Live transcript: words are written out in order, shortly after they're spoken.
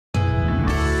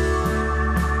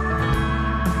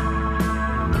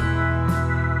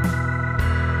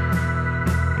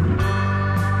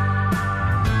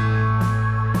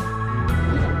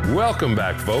Welcome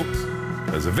back, folks.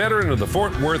 As a veteran of the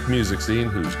Fort Worth music scene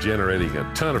who's generating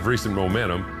a ton of recent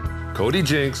momentum, Cody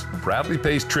Jinks proudly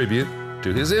pays tribute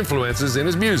to his influences in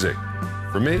his music.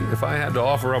 For me, if I had to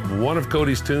offer up one of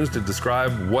Cody's tunes to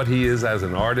describe what he is as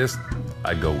an artist,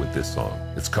 I'd go with this song.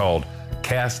 It's called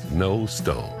Cast No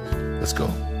Stones. Let's go.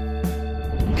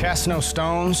 Cast No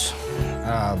Stones,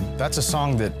 that's a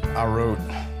song that I wrote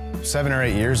 7 or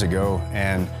 8 years ago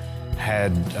and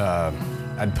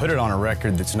I'd put it on a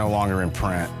record that's no longer in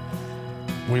print.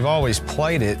 We've always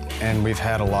played it, and we've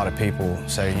had a lot of people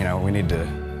say, you know, we need to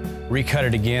recut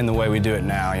it again the way we do it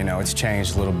now. You know, it's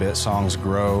changed a little bit, songs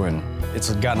grow, and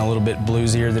it's gotten a little bit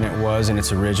bluesier than it was in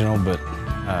its original, but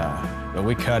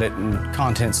we cut it, and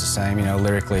content's the same. You know,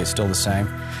 lyrically it's still the same.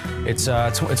 It's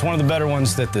one of the better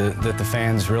ones that the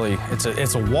fans really. It's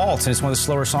a waltz, and it's one of the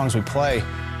slower songs we play.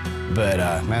 But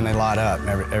man, they light up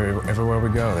everywhere we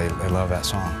go. They love that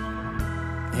song.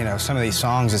 You know, some of these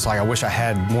songs, it's like I wish I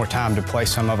had more time to play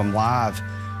some of them live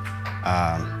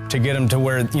to get them to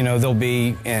where, you know, they'll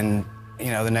be in,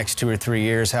 you know, the next 2 or 3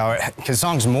 years. Because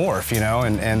songs morph, you know,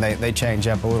 and they change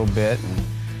up a little bit.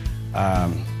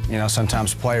 And, you know,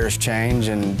 sometimes players change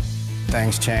and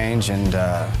things change, and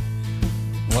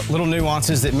little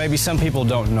nuances that maybe some people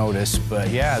don't notice, but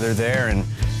yeah, they're there. And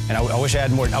I wish I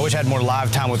had more. I wish I had more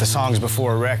live time with the songs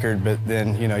before a record, but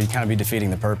then, you know, you kind of be defeating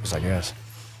the purpose, I guess.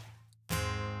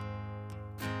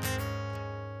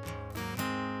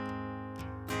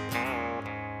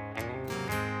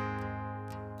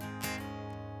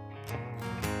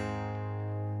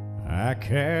 I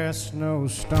cast no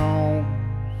stones,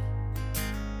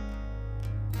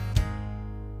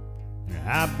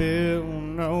 I build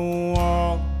no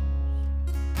walls,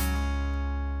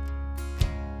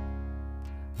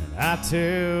 and I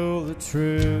tell the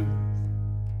truth.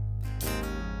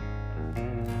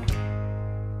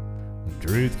 The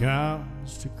truth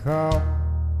comes to call,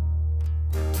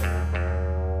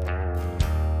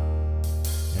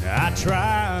 and I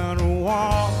try to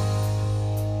walk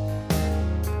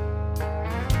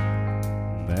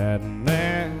that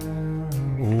narrow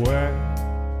way.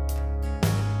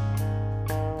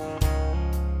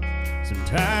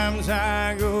 Sometimes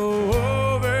I go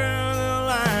over the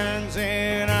lines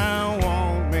and I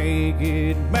won't make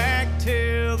it back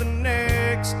till the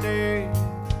next day.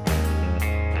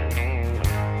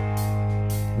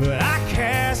 But I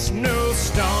cast no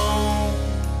stones.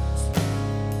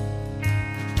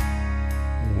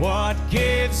 What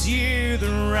gives you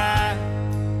the right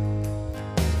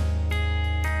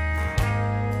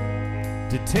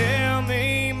to tell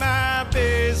me my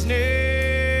business?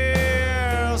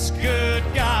 Good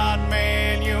God,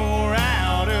 man, you're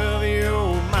out of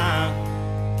your mind.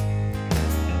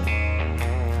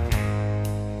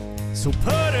 So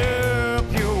put up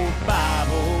your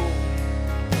Bible,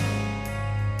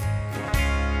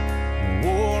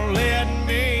 or let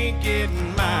me get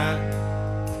mine.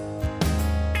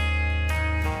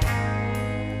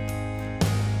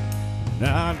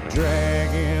 Not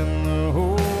dragging the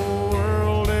whole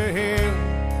world ahead,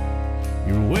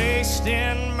 you're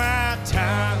wasting my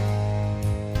time.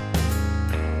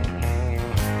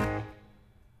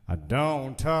 I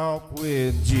don't talk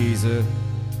with Jesus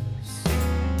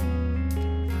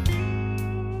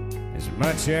as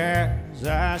much as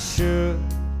I should.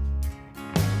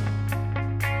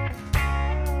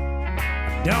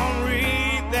 I don't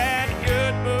read that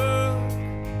good book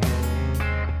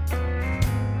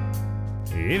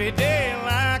every day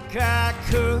like I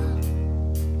could.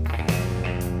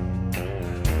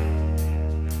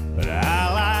 But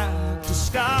I like to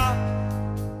stop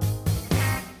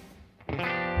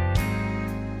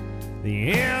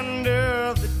the end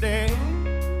of the day,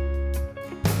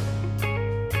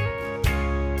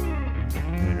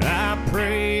 and I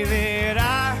pray that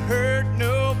I hurt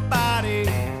nobody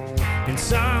and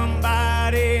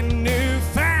somebody new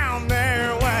found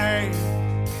their way.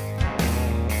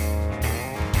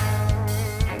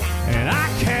 And I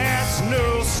cast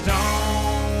no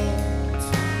stones.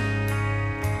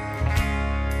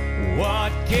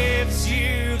 What gives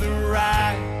you the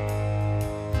right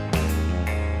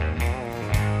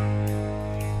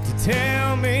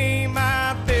tell me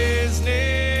my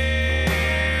business?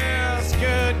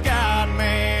 Good God,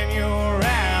 man, you're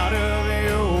out of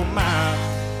your mind.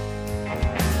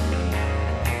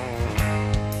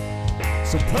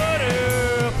 So put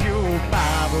up your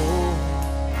Bible,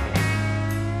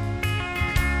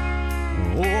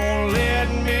 or let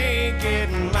me get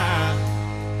mine.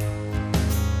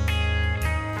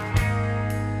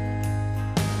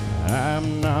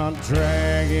 I'm not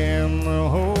dragging the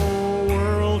whole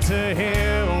world to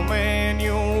hell, man,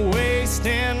 you're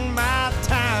wasting my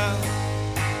time.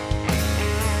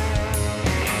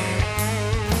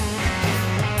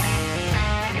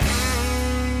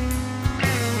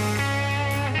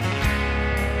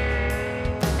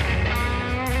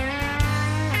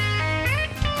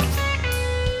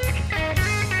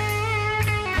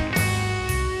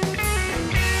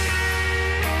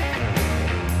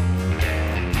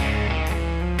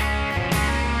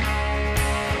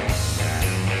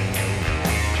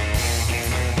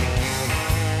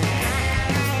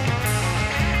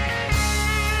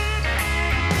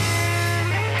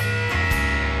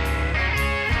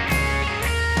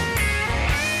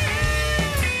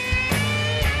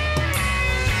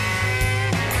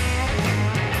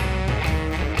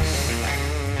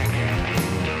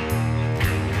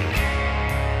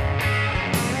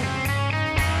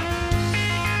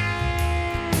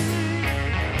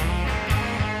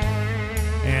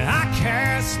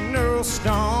 glass, no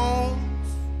stones.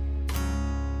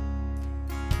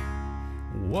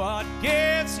 What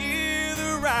gives you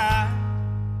the right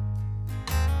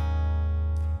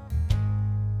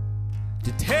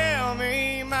to tell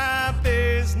me my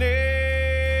business?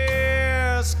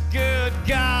 Good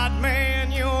God,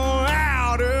 man, you're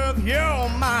out of your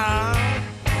mind.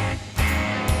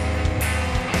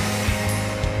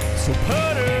 So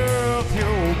put her